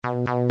You're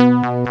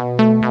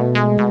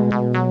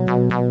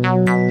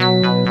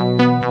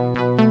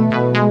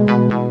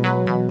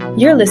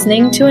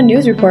listening to a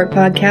news report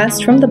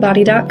podcast from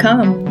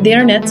TheBody.com, the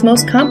internet's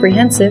most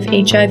comprehensive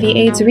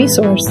HIV/AIDS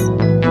resource.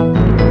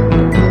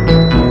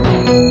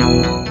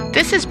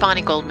 This is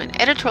Bonnie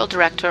Goldman, editorial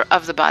director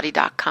of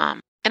TheBody.com,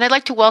 and I'd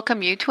like to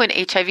welcome you to an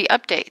HIV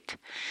update.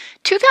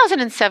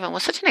 2007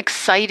 was such an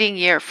exciting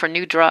year for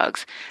new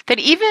drugs that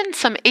even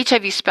some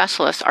HIV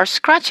specialists are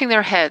scratching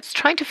their heads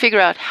trying to figure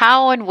out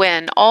how and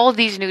when all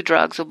these new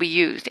drugs will be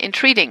used in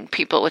treating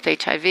people with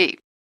HIV.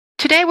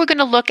 Today we're going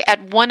to look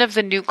at one of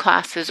the new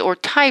classes or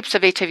types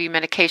of HIV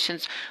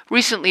medications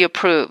recently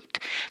approved.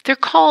 They're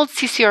called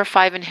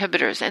CCR5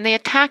 inhibitors, and they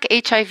attack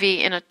HIV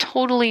in a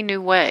totally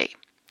new way.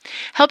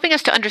 Helping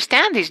us to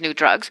understand these new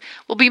drugs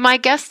will be my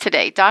guest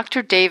today,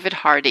 Dr. David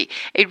Hardy,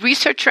 a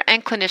researcher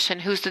and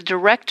clinician who's the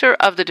director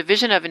of the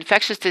Division of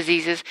Infectious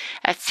Diseases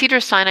at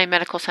Cedars-Sinai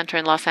Medical Center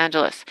in Los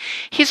Angeles.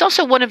 He's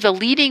also one of the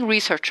leading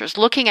researchers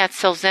looking at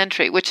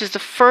Cellzentry, which is the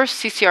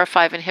first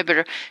CCR5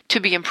 inhibitor to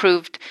be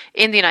approved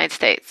in the United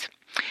States.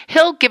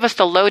 He'll give us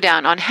the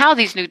lowdown on how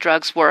these new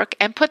drugs work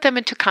and put them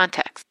into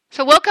context.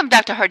 So welcome,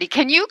 Dr. Hardy.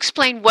 Can you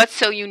explain what's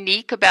so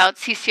unique about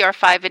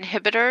CCR5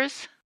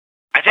 inhibitors?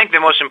 I think the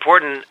most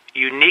important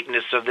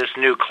uniqueness of this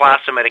new class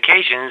of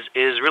medications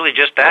is really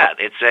just that.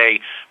 It's a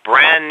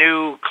brand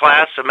new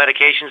class of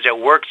medications that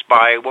works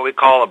by what we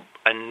call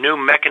a new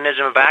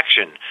mechanism of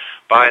action,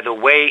 by the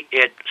way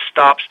it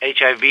stops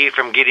HIV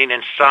from getting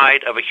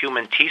inside of a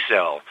human T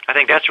cell. I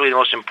think that's really the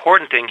most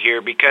important thing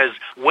here, because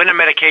when a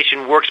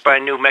medication works by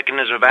a new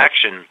mechanism of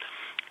action,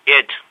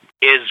 it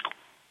is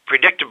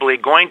predictably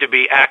going to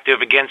be active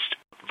against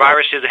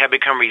viruses that have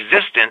become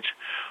resistant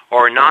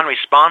or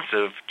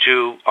non-responsive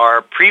to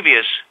our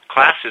previous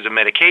classes of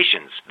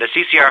medications. The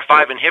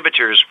CCR5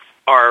 inhibitors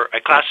are a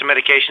class of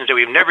medications that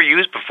we've never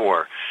used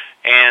before.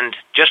 And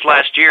just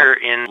last year,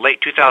 in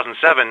late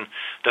 2007,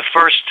 the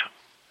first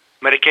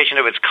medication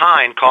of its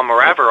kind, called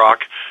Maraviroc,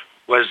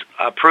 was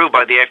approved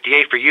by the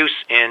FDA for use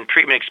in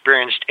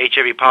treatment-experienced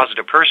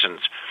HIV-positive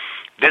persons.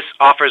 This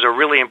offers a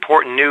really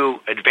important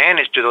new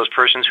advantage to those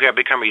persons who have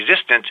become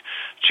resistant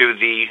to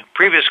the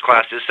previous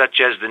classes,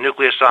 such as the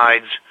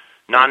nucleosides,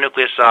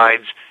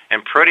 non-nucleosides,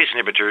 and protease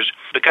inhibitors.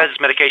 Because this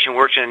medication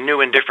works in a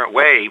new and different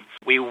way,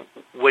 we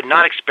would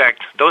not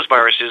expect those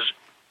viruses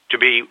to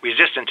be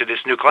resistant to this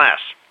new class.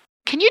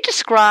 Can you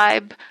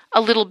describe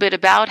a little bit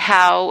about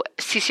how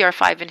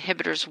CCR5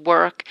 inhibitors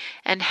work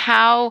and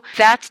how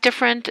that's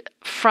different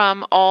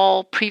from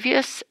all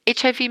previous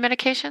HIV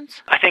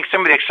medications? I think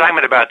some of the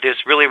excitement about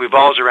this really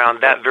revolves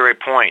around that very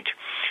point.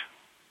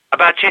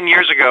 About 10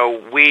 years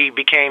ago, we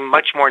became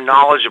much more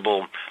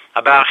knowledgeable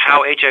about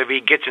how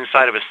HIV gets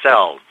inside of a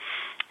cell.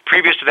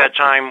 Previous to that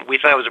time, we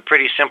thought it was a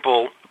pretty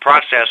simple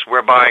process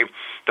whereby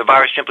the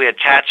virus simply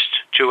attached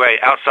to an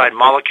outside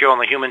molecule in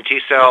the human T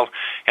cell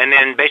and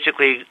then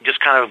basically just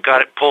kind of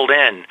got it pulled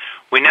in.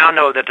 We now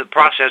know that the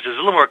process is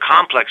a little more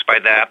complex by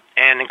that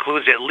and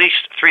includes at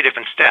least 3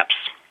 different steps.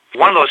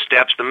 One of those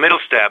steps, the middle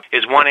step,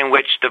 is one in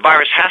which the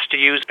virus has to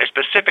use a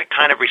specific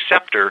kind of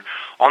receptor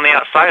on the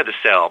outside of the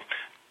cell.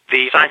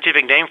 The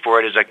scientific name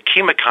for it is a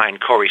chemokine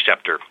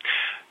coreceptor.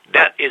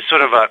 That is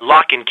sort of a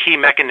lock-and-key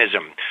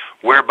mechanism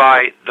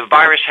whereby the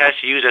virus has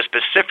to use a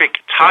specific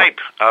type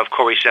of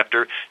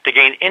coreceptor to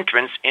gain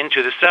entrance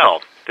into the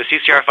cell. The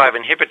CCR5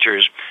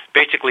 inhibitors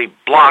basically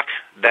block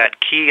that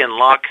key and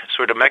lock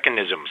sort of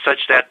mechanism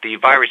such that the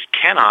virus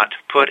cannot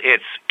put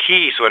its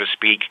key, so to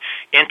speak,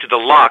 into the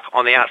lock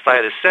on the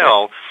outside of the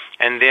cell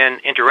and then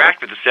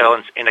interact with the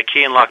cell in a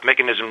key and lock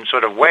mechanism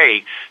sort of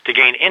way to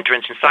gain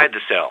entrance inside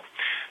the cell.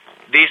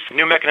 These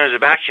new mechanisms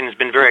of action has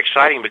been very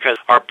exciting because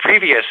our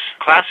previous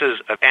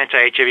classes of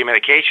anti-HIV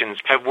medications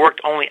have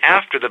worked only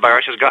after the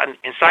virus has gotten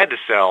inside the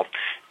cell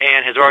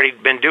and has already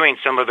been doing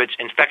some of its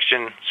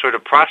infection sort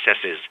of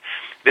processes.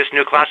 This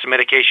new class of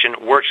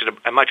medication works at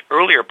a much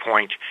earlier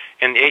point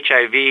in the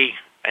HIV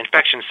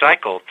infection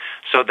cycle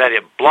so that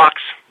it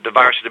blocks the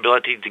virus's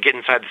ability to get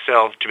inside the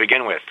cell to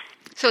begin with.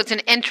 So it's an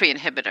entry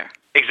inhibitor.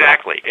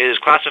 Exactly. It is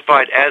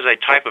classified as a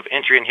type of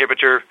entry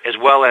inhibitor as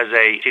well as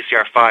a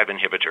CCR5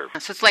 inhibitor.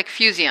 So it's like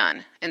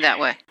Fusion in that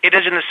way. It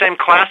is in the same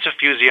class of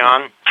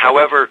Fusion.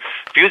 However,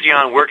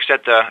 Fusion works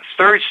at the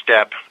third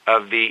step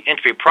of the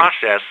entry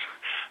process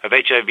of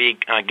HIV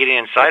getting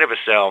inside of a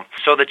cell.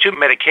 So the two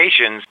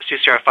medications,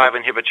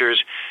 CCR5 inhibitors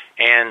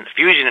and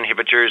fusion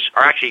inhibitors,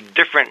 are actually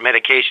different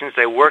medications.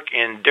 They work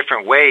in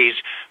different ways,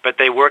 but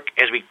they work,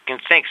 as we can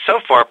think so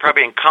far,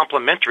 probably in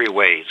complementary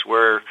ways,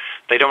 where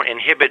they don't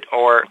inhibit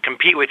or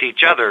compete with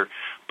each other,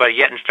 but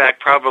yet in fact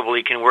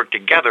probably can work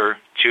together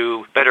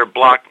to better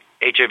block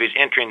HIV is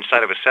entering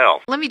inside of a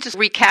cell. Let me just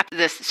recap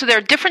this. So there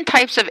are different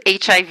types of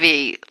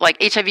HIV,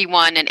 like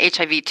HIV-1 and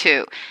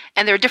HIV-2,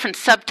 and there are different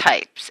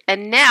subtypes.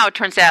 And now it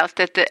turns out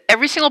that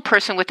every single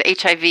person with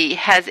HIV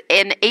has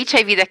an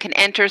HIV that can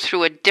enter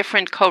through a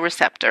different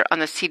co-receptor on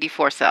the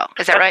CD4 cell.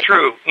 Is that right? That's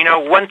true.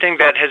 One thing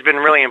that has been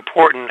really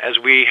important as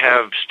we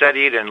have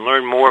studied and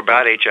learned more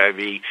about HIV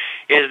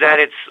is that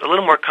it's a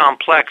little more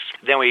complex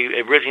than we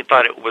originally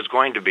thought it was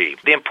going to be.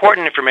 The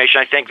important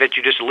information, I think, that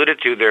you just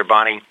alluded to there,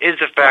 Bonnie, is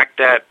the fact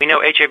that we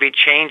know HIV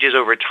changes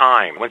over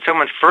time. When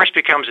someone first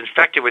becomes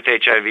infected with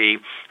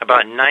HIV,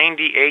 about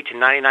 98 to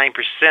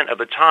 99% of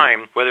the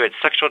time, whether it's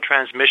sexual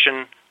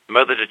transmission,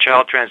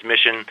 mother-to-child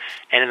transmission,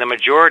 and in the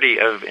majority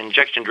of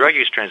injection drug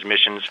use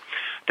transmissions,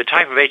 the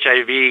type of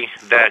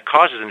HIV that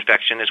causes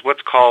infection is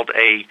what's called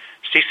a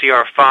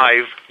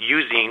CCR5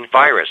 using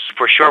virus.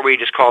 For short, we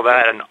just call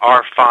that an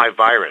R5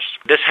 virus.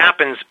 This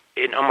happens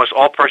in almost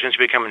all persons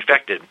who become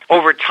infected.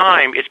 Over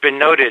time, it's been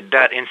noted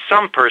that in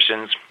some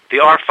persons, the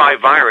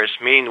R5 virus,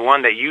 meaning the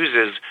one that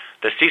uses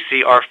the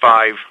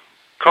CCR5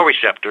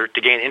 co-receptor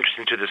to gain interest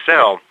into the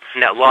cell,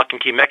 and that lock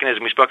and key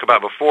mechanism we spoke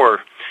about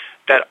before,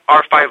 that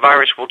R5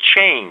 virus will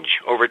change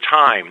over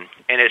time,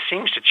 and it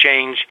seems to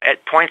change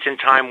at points in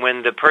time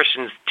when the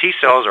person's T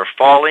cells are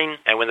falling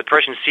and when the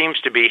person seems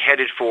to be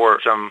headed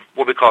for some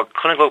what we call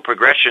clinical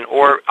progression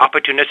or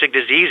opportunistic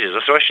diseases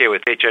associated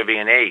with HIV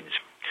and AIDS.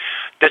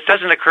 This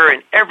doesn't occur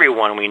in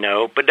everyone we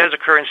know, but does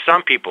occur in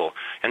some people,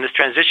 and this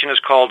transition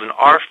is called an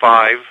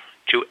R5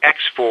 to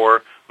X4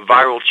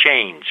 viral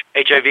change.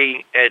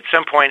 HIV, at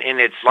some point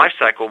in its life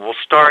cycle, will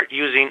start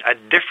using a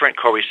different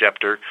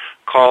co-receptor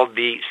called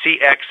the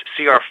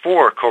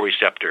CXCR4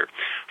 co-receptor.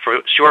 For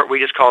short, we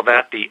just call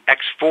that the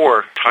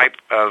X4 type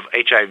of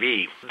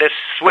HIV. This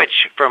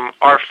switch from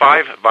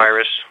R5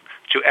 virus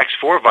to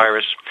X4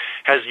 virus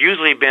has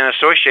usually been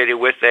associated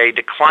with a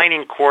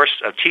declining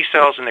course of T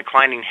cells and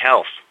declining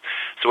health.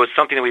 So it's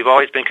something that we've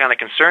always been kind of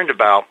concerned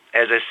about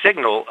as a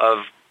signal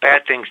of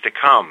bad things to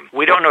come.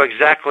 We don't know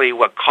exactly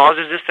what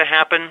causes this to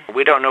happen.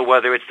 We don't know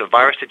whether it's the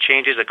virus that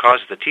changes that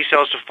causes the T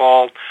cells to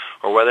fall,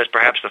 or whether it's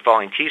perhaps the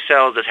falling T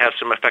cells that have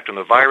some effect on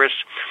the virus.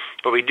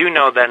 But we do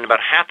know that in about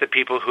half the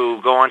people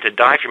who go on to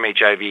die from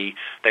HIV,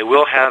 they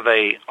will have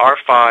a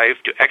R5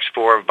 to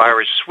X4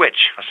 virus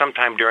switch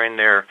sometime during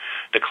their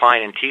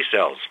decline in T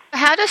cells.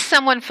 How does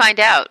someone find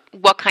out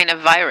what kind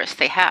of virus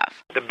they have?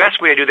 The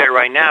best way to do that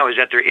right now is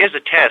that there is a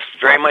test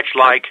very much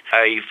like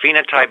a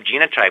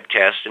phenotype-genotype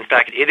test. In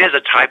fact, it is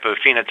a type of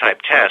phenotype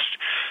test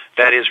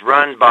that is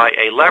run by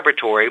a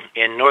laboratory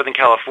in Northern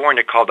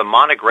California called the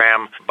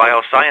Monogram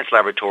Bioscience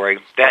Laboratory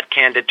that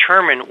can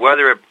determine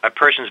whether a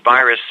person's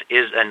virus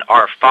is an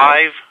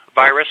R5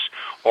 virus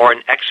or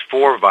an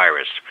X4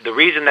 virus. The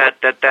reason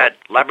that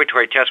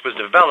laboratory test was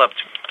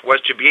developed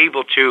was to be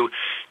able to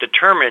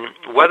determine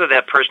whether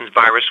that person's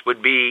virus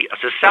would be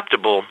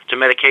susceptible to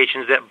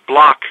medications that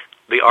block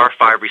the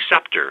R5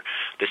 receptor,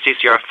 the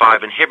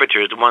CCR5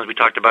 inhibitors, the ones we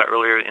talked about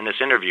earlier in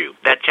this interview.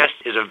 That test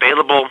is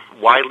available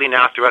widely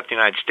now throughout the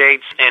United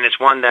States, and it's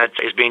one that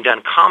is being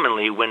done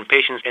commonly when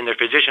patients and their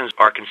physicians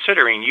are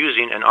considering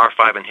using an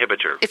R5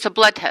 inhibitor. It's a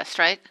blood test,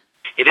 right?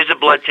 It is a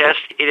blood test.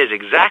 It is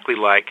exactly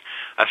like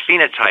a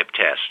phenotype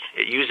test.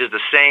 It uses the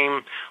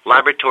same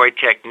laboratory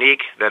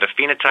technique that a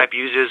phenotype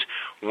uses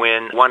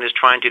when one is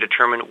trying to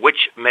determine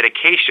which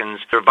medications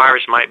the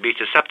virus might be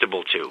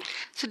susceptible to.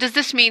 So does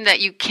this mean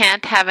that you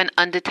can't have an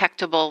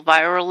undetectable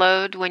viral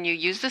load when you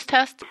use this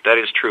test? That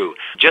is true.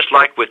 Just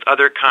like with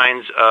other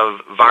kinds of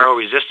viral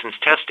resistance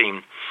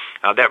testing,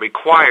 that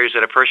requires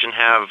that a person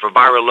have a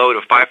viral load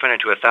of 500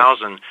 to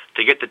 1,000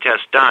 to get the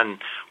test done.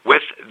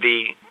 With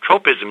the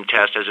tropism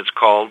test, as it's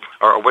called,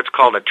 or what's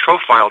called a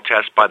profile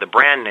test by the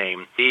brand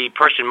name, the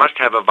person must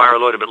have a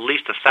viral load of at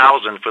least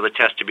 1,000 for the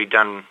test to be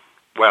done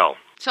well.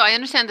 So I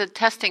understand the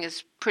testing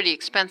is pretty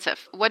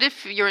expensive. What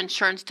if your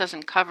insurance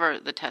doesn't cover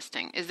the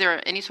testing? Is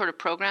there any sort of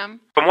program?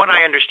 From what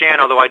I understand,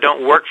 although I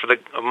don't work for the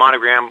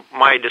Monogram,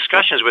 my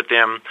discussions with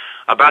them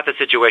about the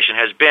situation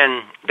has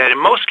been that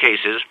in most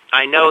cases,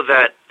 I know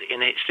that in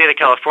the state of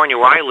California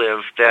where I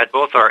live, that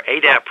both our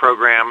ADAP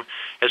program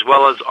as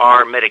well as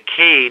our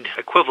Medicaid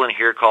equivalent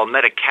here called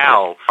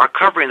Medi-Cal are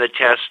covering the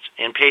test,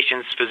 and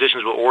patients,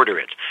 physicians will order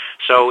it.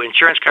 So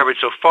insurance coverage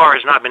so far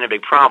has not been a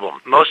big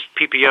problem. Most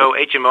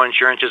PPO, HMO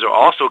insurances are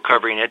also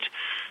covering it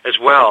as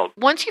well.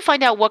 Once you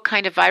find out what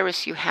kind of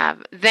virus you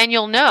have, then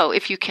you'll know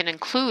if you can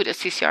include a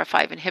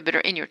CCR5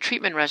 inhibitor in your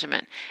treatment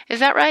regimen. Is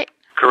that right?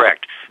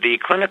 Correct. The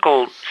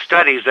clinical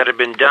studies that have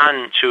been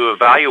done to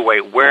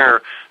evaluate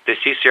where the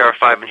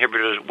CCR5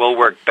 inhibitors will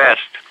work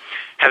best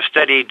have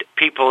studied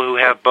people who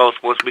have both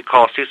what we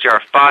call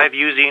CCR5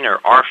 using or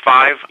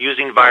R5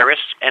 using virus,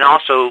 and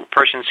also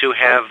persons who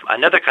have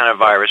another kind of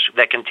virus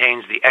that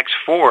contains the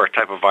X4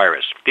 type of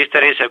virus. These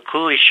studies have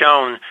clearly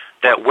shown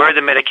that where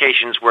the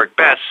medications work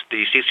best,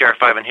 the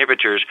CCR5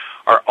 inhibitors,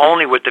 are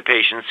only with the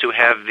patients who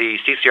have the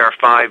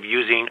CCR5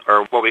 using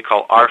or what we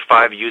call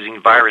R5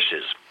 using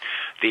viruses.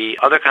 The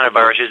other kind of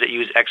viruses that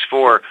use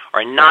X4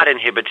 are not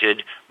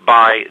inhibited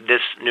by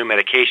this new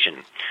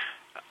medication.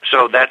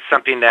 So that's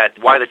something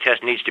why the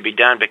test needs to be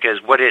done,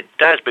 because what it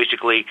does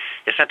basically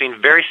is something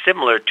very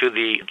similar to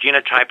the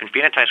genotype and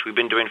phenotypes we've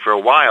been doing for a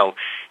while,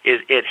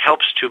 is it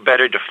helps to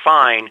better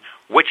define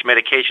which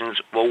medications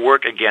will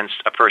work against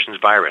a person's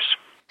virus.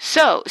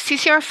 So,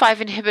 CCR5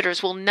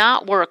 inhibitors will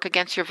not work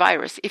against your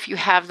virus if you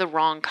have the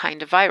wrong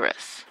kind of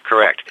virus.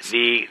 Correct.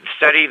 The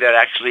study that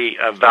actually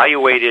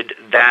evaluated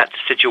that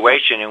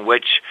situation in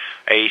which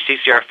a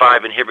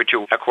CCR5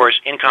 inhibitor, of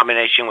course, in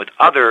combination with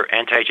other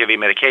anti-HIV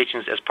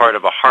medications as part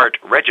of a HART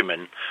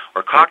regimen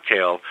or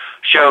cocktail,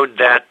 showed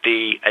that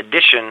the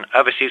addition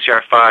of a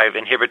CCR5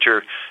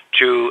 inhibitor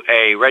to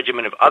a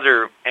regimen of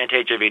other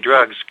anti-HIV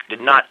drugs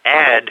did not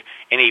add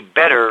any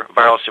better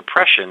viral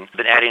suppression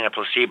than adding a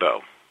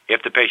placebo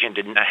if the patient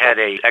had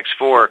a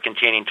X4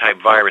 containing type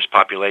virus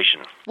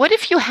population. What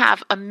if you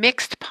have a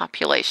mixed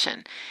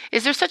population?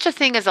 Is there such a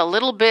thing as a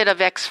little bit of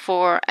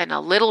X4 and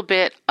a little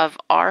bit of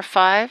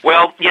R5?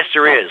 Well, yes,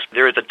 there is.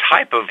 There is a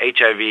type of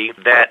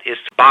HIV that is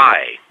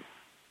bi,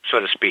 so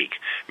to speak,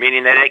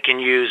 meaning that it can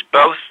use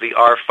both the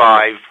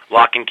R5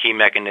 lock and key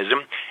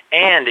mechanism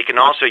and it can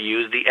also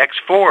use the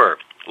X4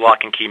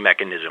 lock and key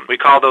mechanism. We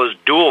call those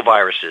dual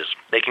viruses.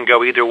 They can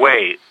go either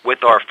way, with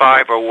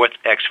R5 or with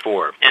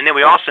X4. And then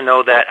we also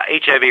know that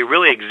HIV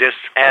really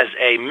exists as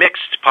a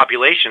mixed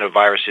population of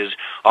viruses.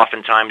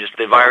 Oftentimes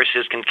the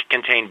viruses can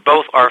contain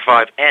both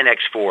R5 and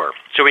X4.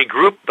 So we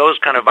group those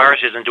kind of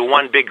viruses into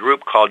one big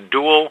group called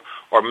dual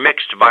or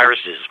mixed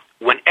viruses.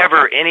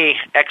 Whenever any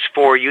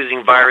X4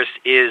 using virus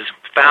is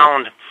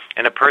found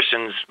in a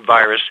person's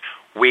virus,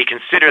 we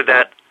consider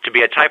that to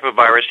be a type of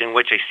virus in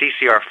which a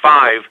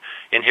CCR5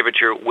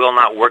 inhibitor will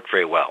not work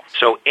very well.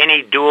 So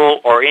any dual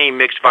or any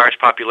mixed virus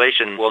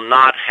population will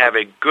not have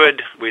a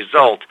good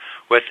result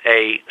with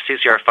a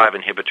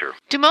CCR5 inhibitor.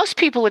 Do most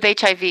people with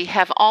HIV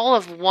have all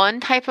of one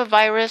type of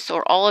virus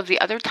or all of the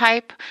other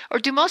type, or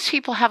do most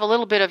people have a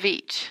little bit of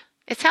each?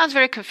 It sounds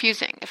very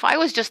confusing. If I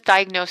was just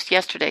diagnosed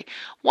yesterday,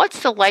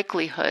 what's the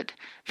likelihood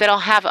that I'll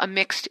have a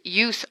mixed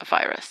use of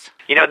virus?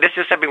 You know, this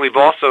is something we've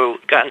also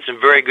gotten some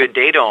very good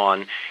data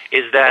on,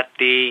 is that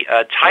the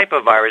type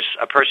of virus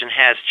a person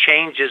has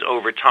changes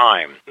over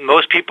time.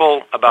 Most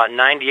people, about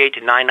 98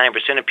 to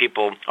 99% of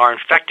people, are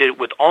infected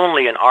with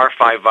only an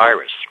R5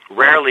 virus.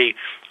 Rarely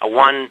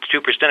 1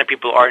 to 2% of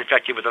people are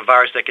infected with a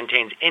virus that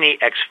contains any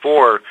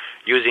X4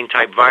 using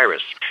type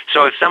virus.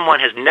 So if someone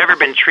has never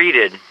been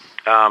treated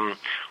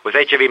with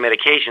HIV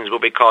medications,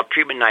 what we call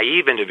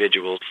treatment-naive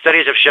individuals,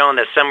 studies have shown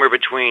that somewhere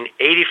between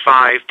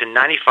 85 to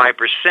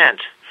 95%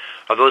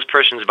 of those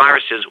persons'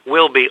 viruses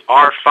will be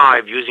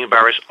R5 using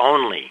virus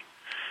only.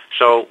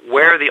 So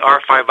where the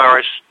R5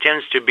 virus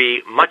tends to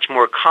be much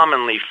more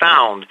commonly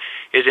found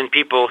is in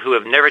people who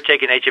have never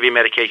taken HIV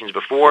medications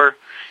before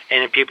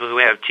and in people who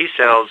have T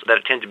cells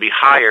that tend to be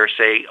higher,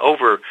 say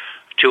over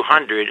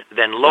 200,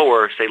 than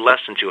lower, say less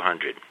than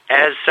 200.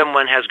 As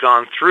someone has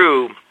gone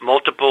through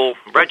multiple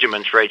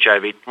regimens for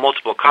HIV,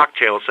 multiple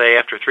cocktails, say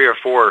after 3 or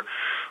 4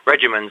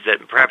 regimens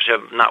that perhaps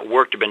have not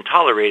worked or been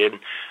tolerated,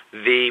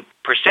 the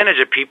percentage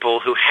of people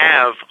who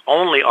have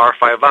only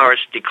R5 virus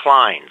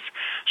declines.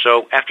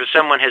 So after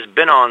someone has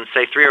been on,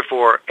 say, 3 or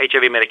 4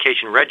 HIV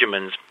medication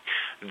regimens,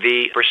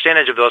 the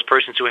percentage of those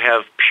persons who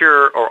have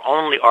pure or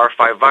only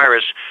R5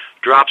 virus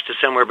drops to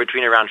somewhere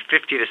between around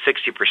 50 to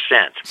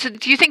 60%. So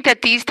do you think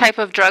that these type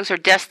of drugs are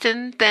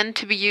destined then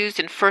to be used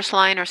in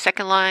first-line or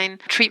second-line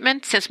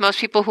treatment, since most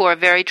people who are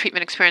very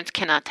treatment experienced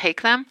cannot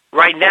take them?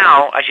 Right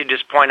now, I should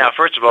just point out,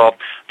 first of all,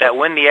 that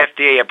when the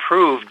FDA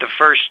approved the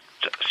first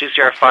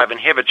CCR5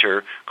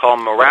 inhibitor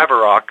called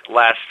Maraviroc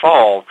last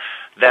fall,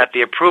 that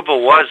the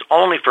approval was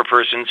only for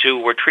persons who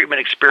were treatment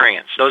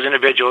experienced. Those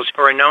individuals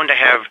who are known to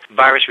have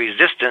virus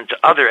resistant to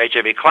other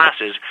HIV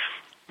classes,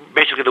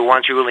 basically the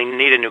ones who really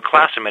need a new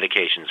class of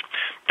medications.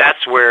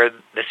 That's where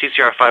the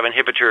CCR5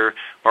 inhibitor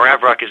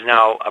Maraviroc is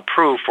now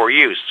approved for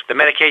use. The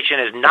medication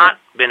has not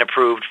been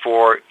approved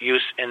for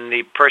use in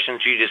the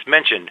persons you just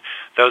mentioned,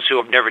 those who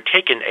have never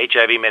taken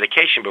HIV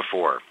medication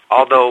before.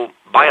 Although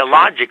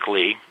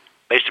biologically,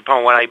 based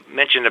upon what I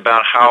mentioned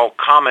about how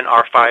common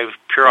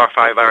pure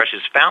R5 virus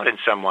is found in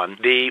someone,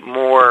 the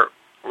more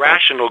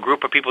rational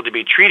group of people to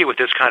be treated with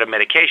this kind of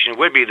medication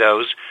would be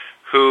those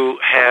who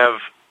have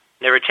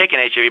never taken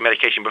HIV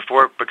medication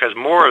before, because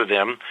more of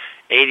them,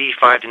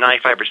 85 to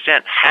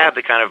 95%, have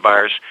the kind of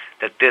virus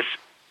that this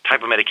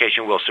type of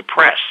medication will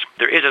suppress.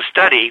 There is a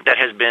study that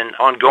has been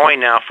ongoing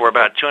now for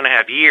about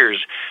 2.5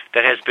 years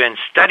that has been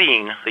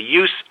studying the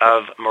use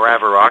of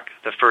Maraviroc,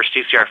 the first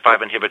CCR5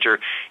 inhibitor,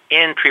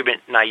 in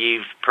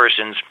treatment-naive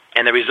persons,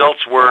 and the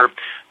results were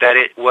that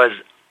it was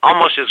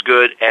almost as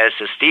good as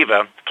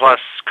Sestiva plus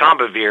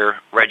Combivir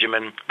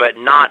regimen, but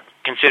not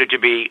considered to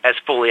be as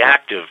fully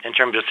active in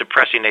terms of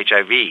suppressing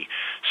HIV.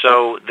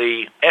 So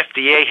the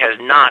FDA has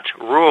not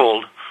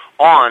ruled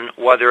on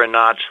whether or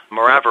not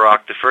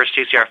Maraviroc, the first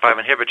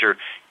CCR5 inhibitor,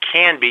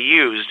 can be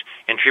used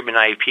in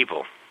treatment-naive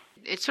people.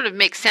 It sort of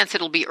makes sense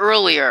it'll be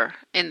earlier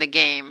in the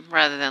game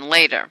rather than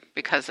later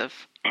because of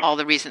all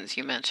the reasons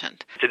you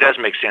mentioned. It does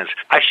make sense.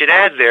 I should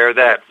add there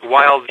that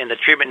while in the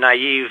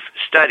treatment-naive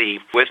study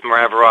with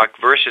Maraviroc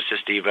versus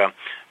Xgeva,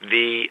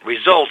 the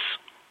results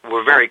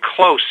were very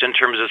close in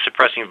terms of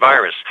suppressing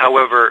virus.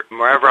 However,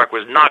 Maraviroc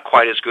was not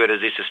quite as good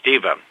as the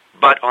Xgeva.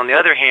 But on the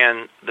other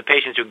hand, the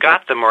patients who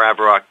got the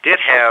Maraviroc did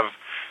have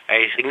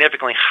a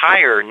significantly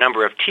higher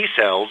number of T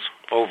cells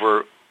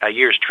over a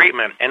year's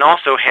treatment and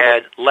also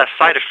had less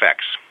side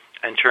effects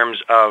in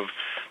terms of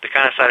the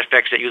kind of side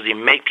effects that usually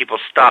make people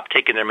stop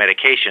taking their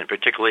medication,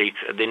 particularly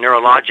the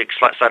neurologic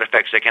side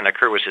effects that can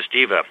occur with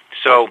Xgeva.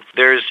 So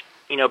there's,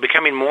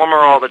 becoming more and more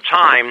all the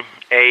time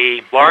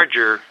a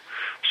larger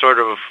sort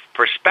of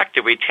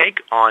perspective we take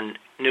on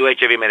new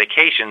HIV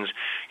medications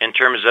in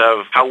terms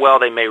of how well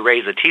they may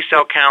raise the T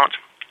cell count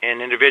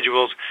in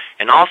individuals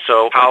and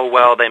also how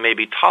well they may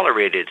be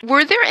tolerated.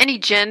 Were there any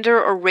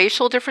gender or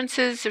racial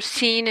differences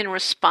seen in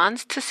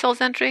response to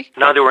Cellzentry?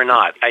 No, there were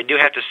not. I do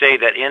have to say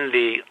that in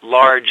the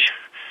large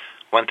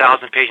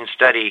 1,000-patient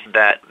study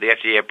that the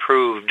FDA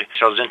approved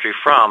Cellzentry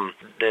from,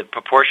 the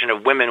proportion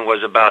of women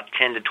was about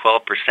 10 to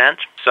 12%.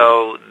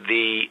 So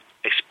the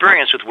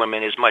experience with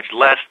women is much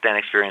less than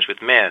experience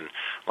with men,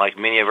 like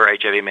many of our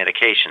HIV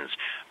medications.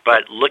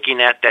 But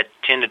looking at that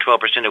 10 to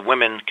 12% of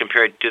women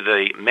compared to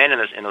the men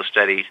in those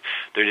studies,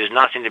 there does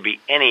not seem to be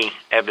any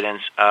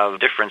evidence of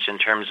difference in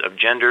terms of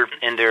gender.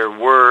 And there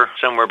were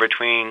somewhere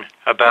between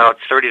about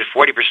 30 to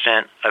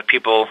 40% of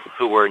people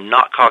who were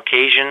not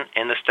Caucasian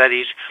in the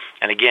studies.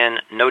 And again,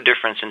 no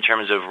difference in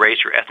terms of race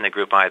or ethnic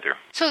group either.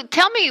 So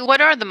tell me, what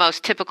are the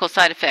most typical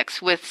side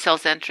effects with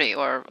Cellzentry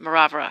or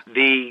Maraviroc?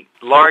 The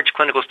large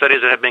clinical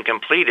studies that have been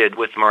completed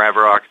with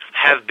Maraviroc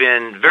have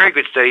been very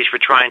good studies for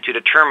trying to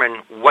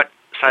determine what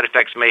side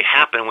effects may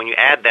happen when you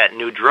add that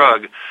new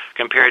drug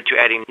compared to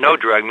adding no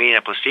drug, meaning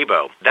a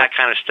placebo. That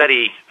kind of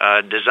study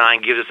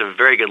design gives us a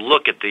very good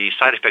look at the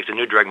side effects a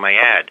new drug may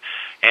add.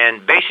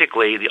 And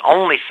basically, the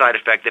only side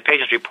effect that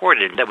patients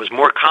reported that was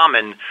more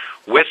common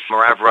with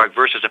Maraviroc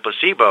versus a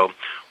placebo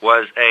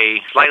was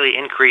a slightly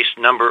increased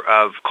number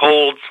of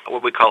colds,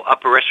 what we call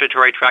upper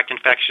respiratory tract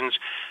infections,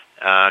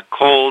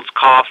 colds,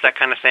 coughs, that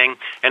kind of thing,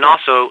 and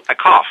also a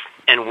cough.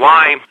 And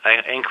why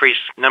an increased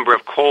number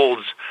of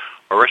colds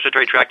or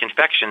respiratory tract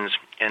infections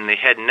in the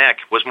head and neck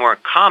was more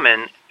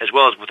common, as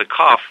well as with a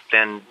cough,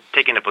 than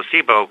taking a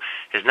placebo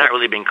has not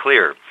really been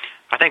clear.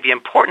 I think the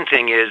important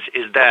thing is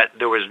that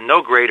there was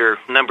no greater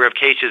number of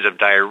cases of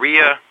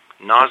diarrhea,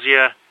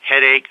 nausea,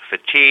 headache,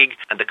 fatigue,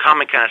 and the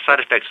common kind of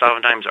side effects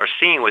oftentimes are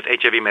seen with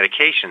HIV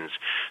medications.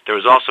 There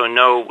was also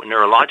no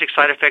neurologic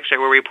side effects that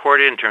were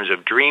reported in terms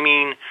of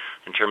dreaming,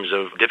 in terms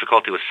of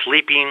difficulty with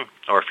sleeping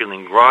or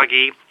feeling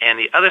groggy. And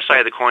the other side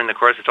of the coin, of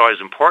course, that's always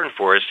important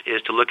for us,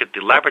 is to look at the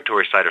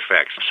laboratory side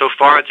effects. So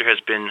far, there has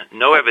been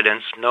no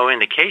evidence, no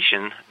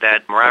indication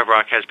that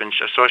Maraviroc has been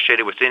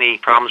associated with any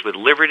problems with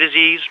liver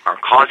disease or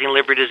causing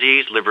liver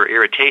disease, liver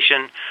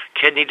irritation,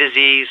 kidney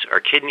disease or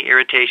kidney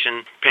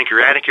irritation,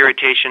 pancreatic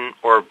irritation,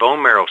 or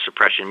bone marrow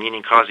suppression,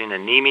 meaning causing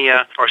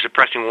anemia or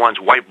suppressing one's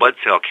white blood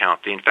cell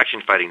count, the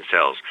infection-fighting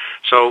cells.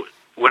 So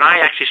when I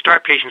actually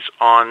start patients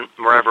on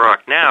Maraviroc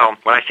now,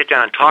 when I sit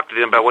down and talk to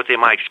them about what they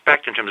might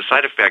expect in terms of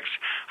side effects,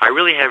 I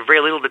really have very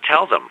little to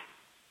tell them.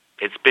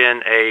 It's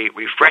been a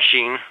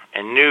refreshing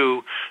and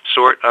new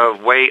sort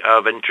of way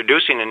of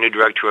introducing a new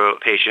drug to a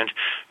patient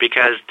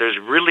because there's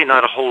really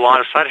not a whole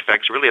lot of side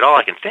effects, really at all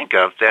I can think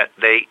of, that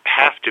they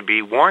have to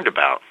be warned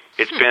about.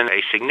 It's been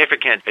a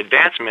significant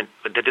advancement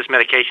that this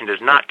medication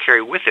does not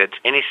carry with it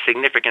any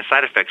significant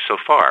side effects so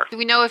far. Do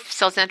we know if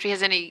Cellzentry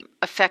has any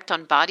effect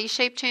on body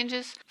shape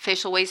changes,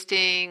 facial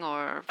wasting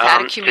or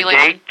fat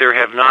accumulation? To date, there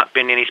have not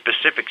been any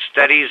specific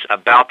studies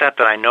about that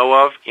I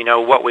know of. You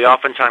know, what we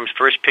oftentimes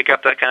first pick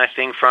up that kind of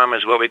thing from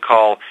is what we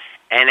call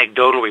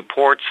anecdotal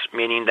reports,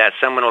 meaning that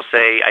someone will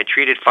say, I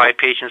treated 5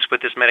 patients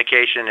with this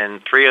medication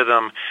and 3 of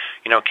them,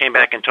 came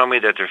back and told me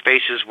that their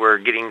faces were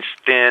getting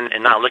thin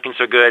and not looking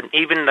so good.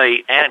 Even the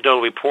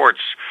anecdotal reports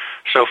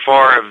so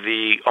far of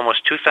the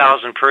almost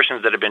 2,000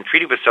 persons that have been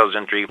treated with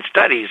Cellzentry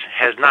studies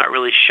has not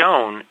really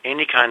shown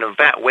any kind of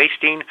fat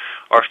wasting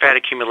or fat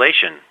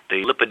accumulation,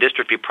 the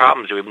lipodystrophy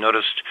problems that we've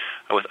noticed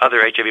with other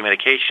HIV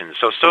medications.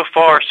 So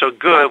far, so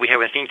good. We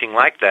haven't seen anything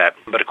like that.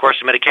 But, of course,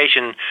 the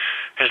medication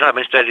has not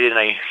been studied in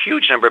a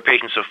huge number of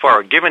patients so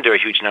far. Given to a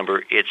huge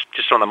number, it's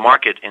just on the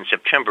market in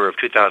September of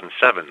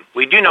 2007.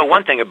 We do know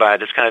one thing about it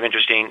that's kind of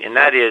interesting, and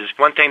that is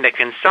one thing that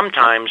can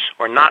sometimes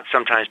or not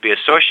sometimes be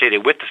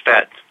associated with the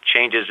fat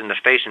changes in the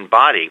face and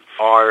body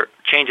are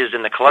changes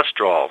in the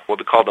cholesterol, what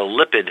we call the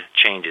lipid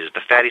changes,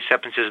 the fatty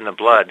substances in the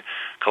blood,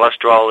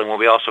 cholesterol, and what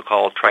we also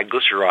call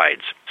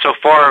triglycerides. So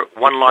far,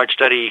 one large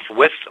study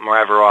with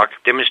Maraviroc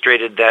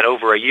demonstrated that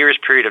over a year's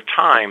period of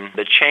time,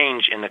 the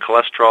change in the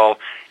cholesterol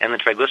and the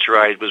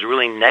triglycerides was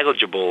really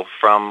negligible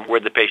from where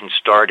the patient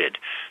started.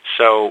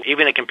 So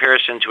even in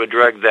comparison to a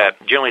drug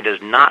that generally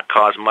does not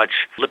cause much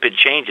lipid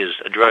changes,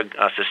 a drug,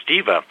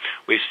 Xgeva,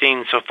 we've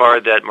seen so far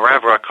that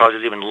Maraviroc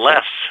causes even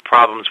less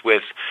problems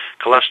with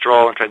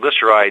cholesterol and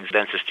triglycerides than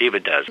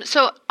Benzostiva does.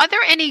 So are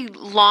there any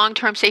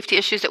long-term safety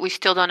issues that we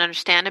still don't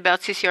understand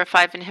about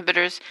CCR5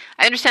 inhibitors?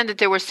 I understand that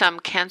there were some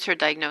cancer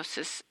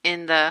diagnosis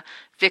in the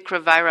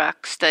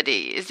Vicrovirac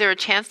study. Is there a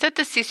chance that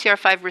the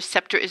CCR5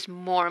 receptor is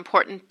more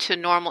important to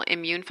normal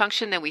immune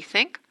function than we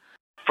think?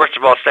 First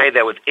of all, say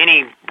that with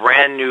any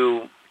brand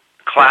new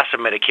class of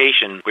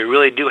medication, we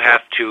really do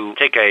have to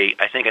take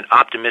an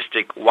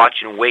optimistic watch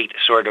and wait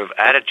sort of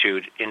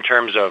attitude in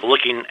terms of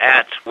looking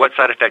at what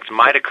side effects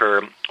might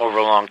occur over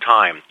a long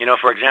time.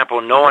 For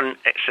example, no one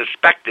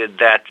suspected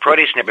that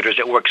protease inhibitors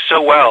that work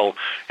so well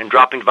in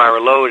dropping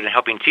viral load and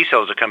helping T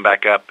cells to come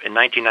back up in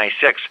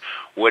 1996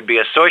 would be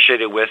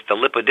associated with the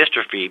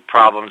lipodystrophy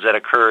problems that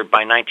occurred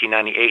by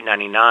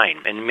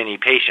 1998-99 in many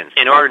patients.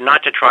 In order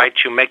not to try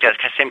to make that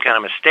same kind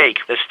of mistake,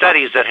 the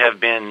studies that have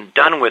been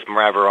done with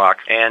Maraviroc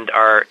and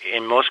are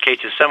in most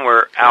cases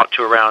somewhere out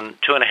to around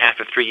 2.5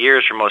 to 3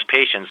 years for most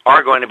patients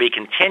are going to be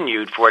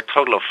continued for a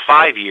total of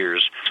 5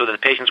 years so that the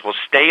patients will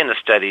stay in the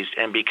studies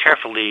and be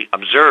carefully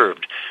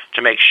observed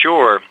to make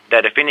sure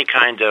that if any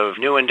kind of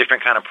new and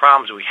different kind of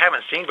problems we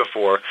haven't seen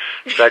before,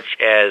 such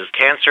as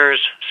cancers,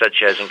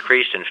 such as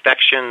increased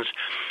infections,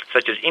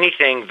 such as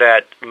anything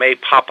that may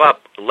pop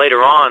up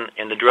later on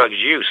in the drug's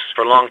use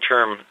for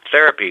long-term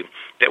therapy,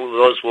 that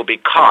those will be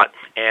caught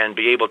and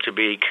be able to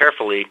be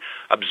carefully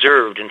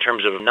observed in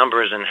terms of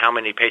numbers and how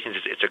many patients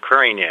it's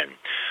occurring in.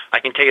 I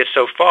can tell you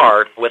so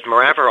far with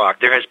Maraviroc,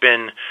 there has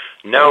been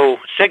no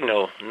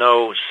signal,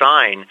 no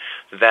sign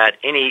that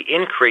any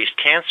increased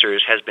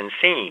cancers has been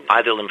seen,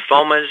 either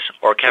lymphomas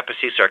or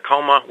Kaposi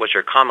sarcoma, which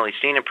are commonly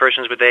seen in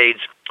persons with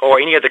AIDS, or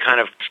any other kind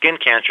of skin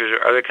cancers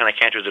or other kind of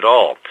cancers at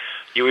all.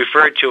 You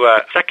referred to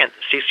a second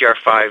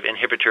CCR5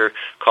 inhibitor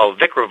called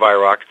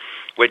Vicrovirac,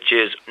 which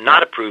is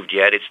not approved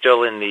yet. It's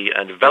still in the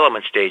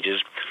development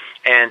stages.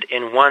 And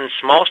in one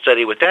small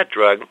study with that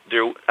drug,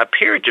 there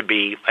appeared to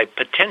be a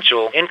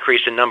potential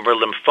increase in number of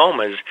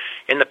lymphomas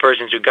in the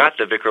persons who got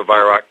the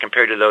Vicrovirac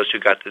compared to those who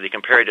got the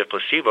comparative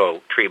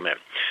placebo treatment.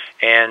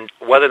 And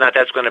whether or not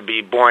that's going to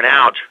be borne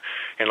out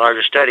in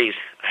larger studies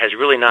has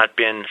really not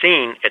been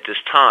seen at this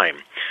time.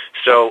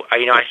 So,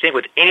 I think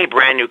with any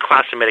brand new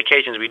class of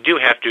medications, we do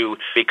have to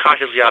be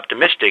cautiously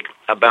optimistic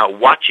about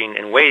watching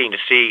and waiting to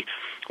see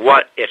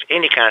what, if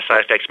any, kind of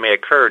side effects may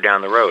occur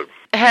down the road.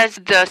 Has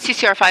the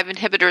CCR5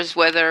 inhibitors,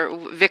 whether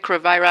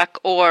Vicrovirac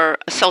or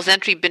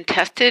Selzentry, been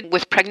tested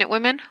with pregnant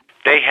women?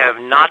 They have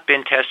not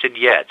been tested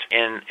yet.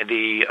 In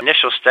the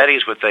initial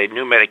studies with a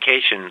new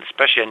medication,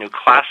 especially a new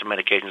class of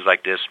medications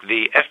like this,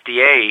 the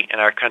FDA in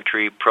our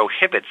country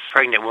prohibits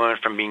pregnant women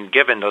from being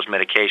given those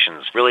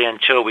medications, really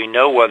until we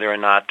know whether or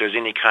not there's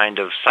any kind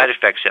of side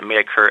effects that may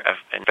occur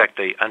and affect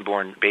the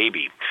unborn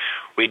baby.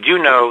 We do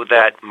know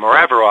that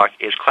Maraviroc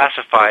is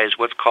classified as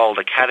what's called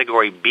a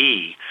Category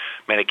B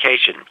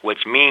medication,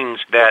 which means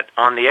that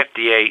on the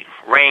FDA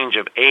range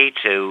of A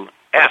to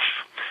F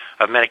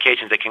of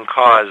medications that can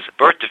cause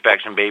birth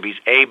defects in babies,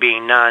 A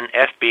being none,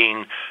 F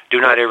being do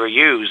not ever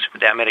use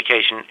that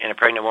medication in a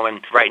pregnant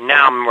woman. Right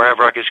now,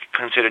 Maraviroc is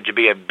considered to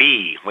be a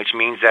B, which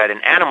means that in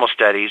animal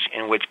studies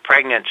in which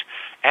pregnant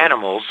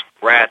animals,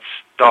 rats,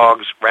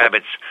 dogs,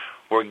 rabbits,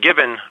 were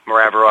given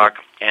Maraviroc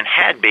and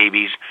had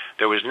babies,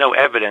 there was no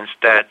evidence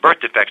that birth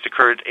defects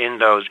occurred in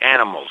those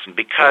animals.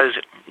 Because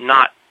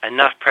not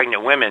enough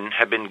pregnant women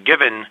have been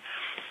given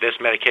this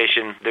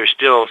medication, there's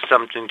still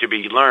something to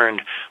be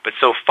learned, but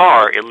so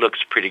far it looks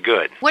pretty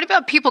good. What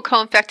about people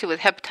co-infected with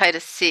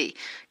hepatitis C?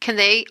 Can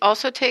they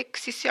also take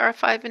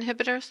CCR5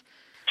 inhibitors?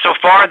 So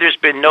far, there's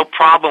been no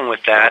problem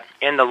with that.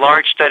 In the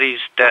large studies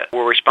that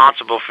were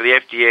responsible for the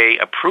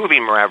FDA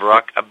approving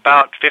Maraviroc,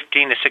 about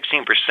 15 to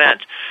 16%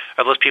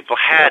 of those people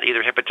had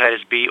either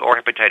hepatitis B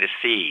or hepatitis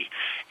C.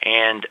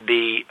 And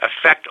the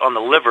effect on the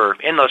liver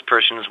in those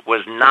persons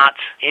was not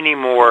any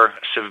more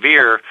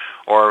severe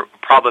or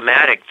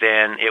problematic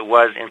than it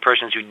was in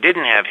persons who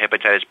didn't have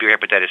hepatitis B or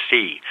hepatitis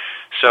C.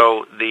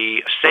 So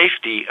the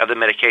safety of the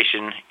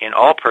medication in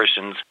all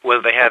persons,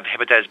 whether they have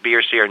hepatitis B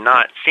or C or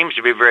not, seems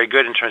to be very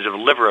good in terms of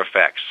liver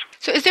effects.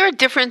 So is there a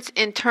difference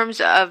in terms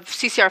of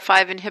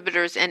CCR5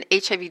 inhibitors and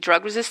HIV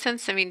drug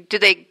resistance? I mean, do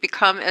they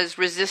become as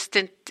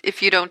resistant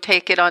if you don't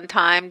take it on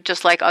time,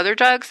 just like other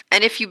drugs?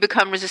 And if you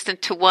become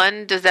resistant to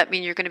one, does that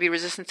mean you're going to be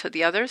resistant to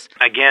the others?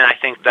 Again, I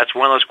think that's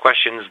one of those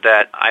questions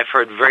that I've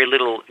heard very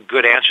little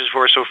good answers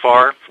for so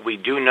far. We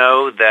do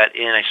know that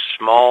in a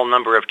small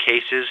number of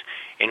cases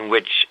in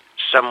which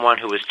someone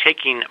who was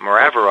taking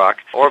Maraviroc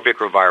or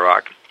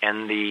Vicrovirac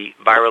and the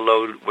viral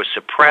load was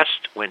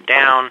suppressed, went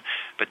down,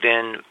 but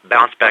then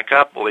bounced back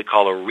up, what we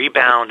call a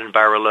rebound in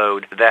viral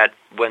load, that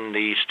when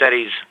the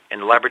studies in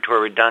the laboratory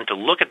were done to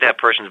look at that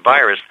person's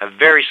virus, a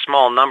very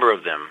small number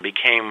of them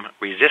became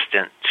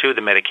resistant to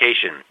the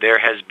medication. There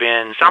has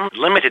been some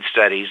limited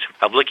studies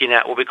of looking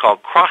at what we call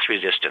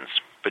cross-resistance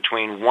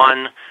between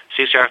one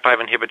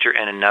CCR5 inhibitor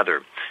and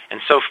another.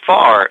 And so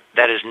far,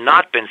 that has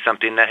not been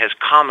something that has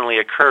commonly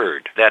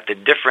occurred, that the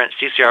different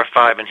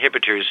CCR5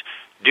 inhibitors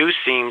do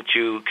seem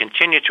to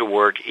continue to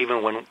work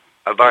even when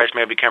a virus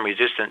may become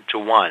resistant to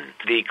one.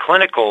 The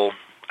clinical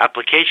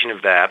application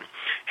of that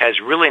has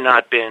really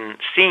not been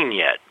seen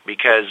yet,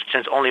 because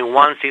since only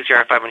one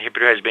CCR5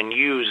 inhibitor has been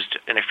used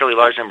in a fairly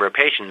large number of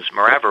patients,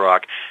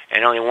 Maraviroc,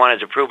 and only one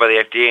is approved by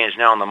the FDA and is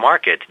now on the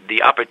market,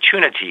 the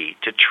opportunity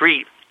to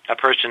treat a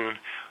person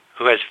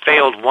who has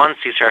failed one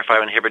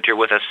CCR5 inhibitor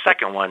with a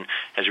second one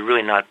has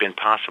really not been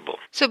possible.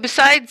 So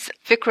besides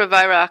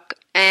Vicriviroc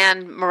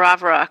and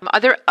Maraviroc, are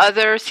there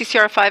other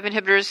CCR5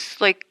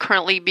 inhibitors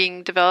currently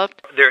being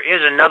developed? There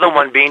is another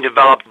one being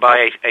developed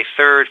by a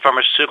third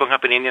pharmaceutical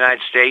company in the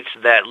United States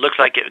that looks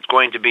like it's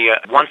going to be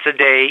a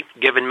once-a-day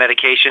given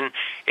medication.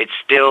 It's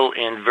still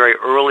in very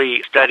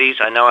early studies.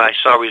 I know I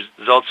saw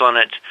results on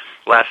it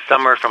last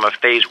summer from a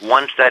phase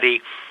 1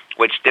 study,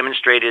 which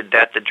demonstrated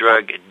that the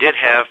drug did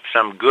have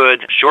some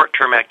good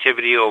short-term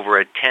activity over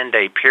a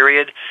 10-day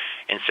period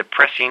in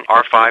suppressing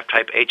R5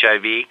 type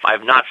HIV.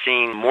 I've not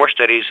seen more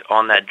studies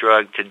on that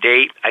drug to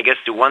date. I guess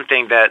the one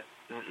thing that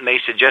may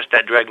suggest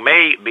that drug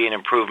may be an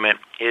improvement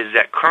is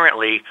that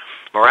currently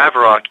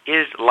Maraviroc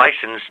is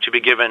licensed to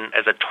be given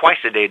as a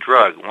twice-a-day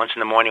drug, once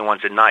in the morning,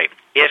 once at night.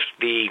 If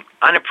the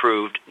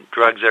unapproved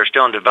drugs that are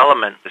still in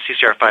development, the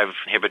CCR5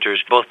 inhibitors,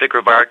 both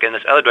Vicriviroc and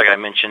this other drug I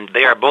mentioned,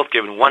 they are both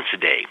given once a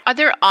day. Are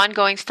there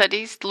ongoing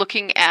studies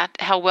looking at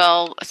how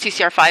well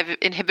CCR5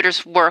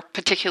 inhibitors work,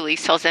 particularly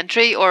cells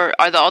entry, or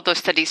are all those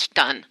studies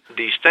done?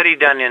 The study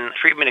done in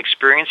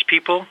treatment-experienced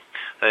people,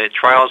 the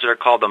trials that are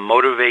called the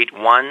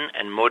Motivate-1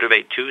 and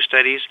Motivate-2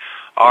 studies,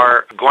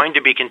 are going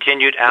to be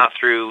continued out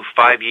through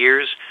 5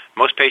 years.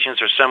 Most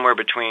patients are somewhere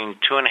between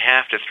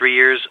 2.5 to 3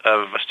 years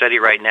of a study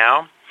right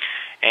now,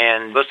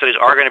 and those studies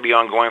are going to be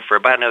ongoing for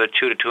about another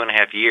 2 to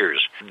 2.5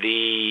 years.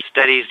 The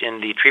studies in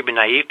the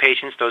treatment-naive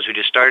patients, those who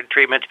just started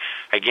treatment,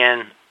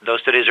 again,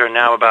 those studies are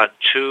now about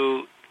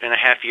 2.5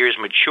 years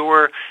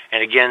mature,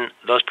 and again,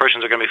 those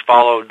persons are going to be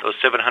followed, those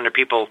 700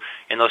 people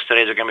in those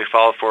studies are going to be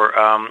followed for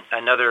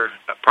another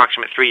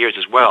approximate 3 years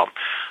as well.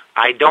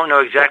 I don't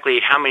know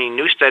exactly how many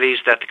new studies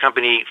that the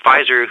company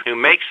Pfizer, who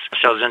makes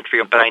cells entry,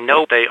 but I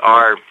know they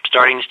are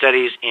starting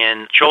studies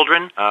in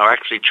children, or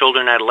actually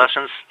children and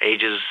adolescents,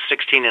 ages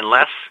 16 and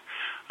less,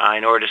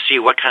 in order to see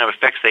what kind of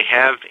effects they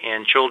have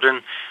in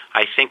children.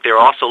 I think they're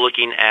also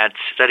looking at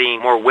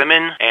studying more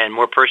women and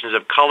more persons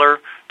of color,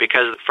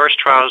 because the first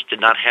trials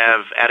did not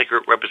have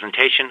adequate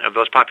representation of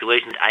those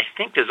populations. I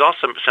think there's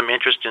also some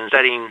interest in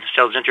studying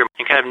cells entry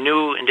in kind of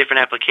new and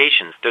different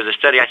applications. There's a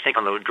study, I think,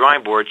 on the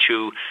drawing board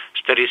to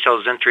study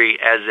cells entry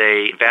as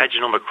a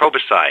vaginal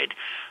microbicide,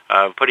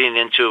 putting it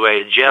into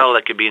a gel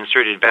that could be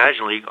inserted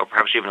vaginally or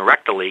perhaps even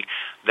rectally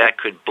that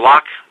could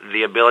block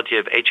the ability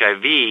of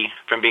HIV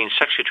from being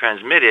sexually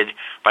transmitted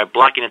by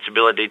blocking its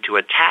ability to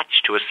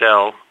attach to a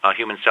cell, a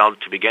human cell,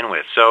 to begin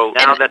with. So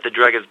now that the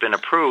drug has been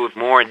approved,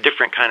 more and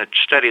different kind of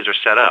studies are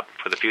set up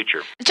for the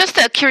future. Just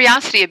a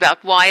curiosity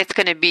about why it's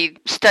going to be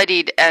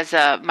studied as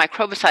a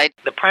microbicide.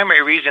 The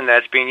primary reason that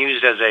it's being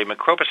used as a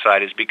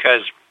microbicide is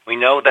because we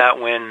know that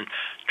when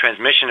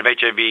transmission of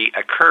HIV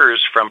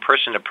occurs from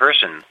person to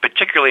person,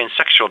 particularly in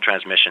sexual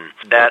transmission,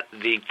 that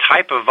the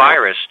type of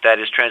virus that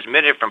is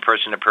transmitted from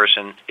person to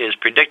person is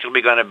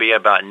predictably going to be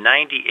about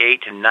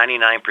 98 to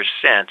 99%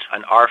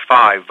 an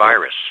R5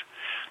 virus,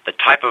 the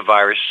type of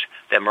virus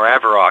that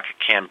Maraviroc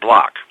can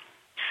block.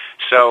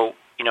 So,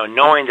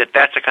 knowing that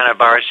that's the kind of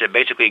virus that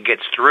basically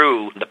gets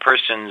through the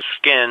person's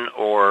skin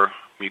or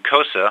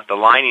mucosa, the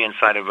lining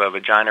inside of a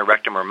vagina,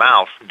 rectum, or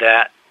mouth,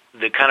 that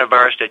the kind of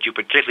virus that you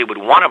particularly would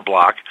want to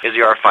block is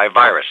the R5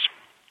 virus.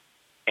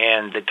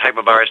 And the type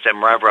of virus that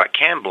Maraviroc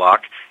can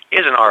block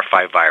is an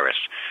R5 virus.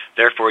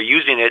 Therefore,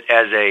 using it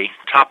as a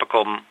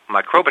topical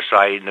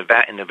microbicide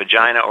in the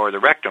vagina or the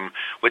rectum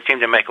would seem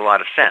to make a lot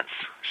of sense.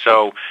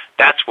 So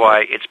that's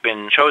why it's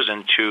been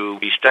chosen to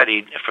be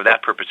studied for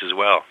that purpose as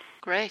well.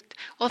 Great.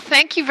 Well,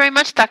 thank you very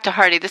much, Dr.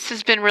 Hardy. This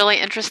has been really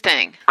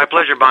interesting. My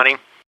pleasure, Bonnie.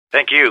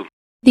 Thank you.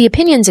 The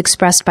opinions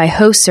expressed by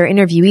hosts or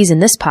interviewees in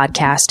this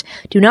podcast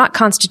do not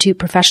constitute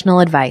professional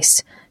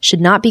advice, should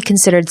not be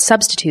considered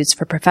substitutes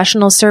for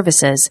professional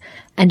services,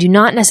 and do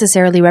not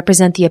necessarily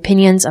represent the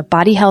opinions of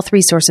Body Health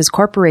Resources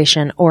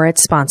Corporation or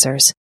its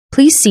sponsors.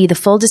 Please see the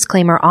full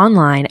disclaimer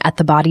online at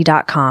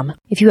thebody.com.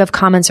 If you have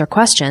comments or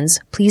questions,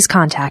 please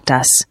contact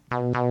us.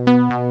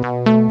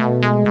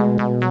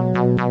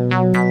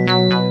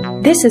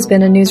 This has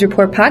been a News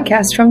Report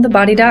podcast from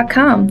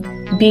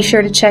thebody.com. Be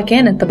sure to check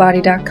in at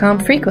thebody.com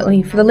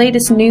frequently for the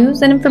latest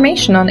news and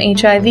information on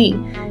HIV,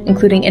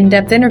 including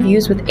in-depth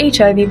interviews with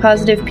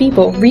HIV-positive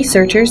people,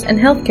 researchers, and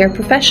healthcare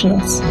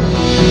professionals.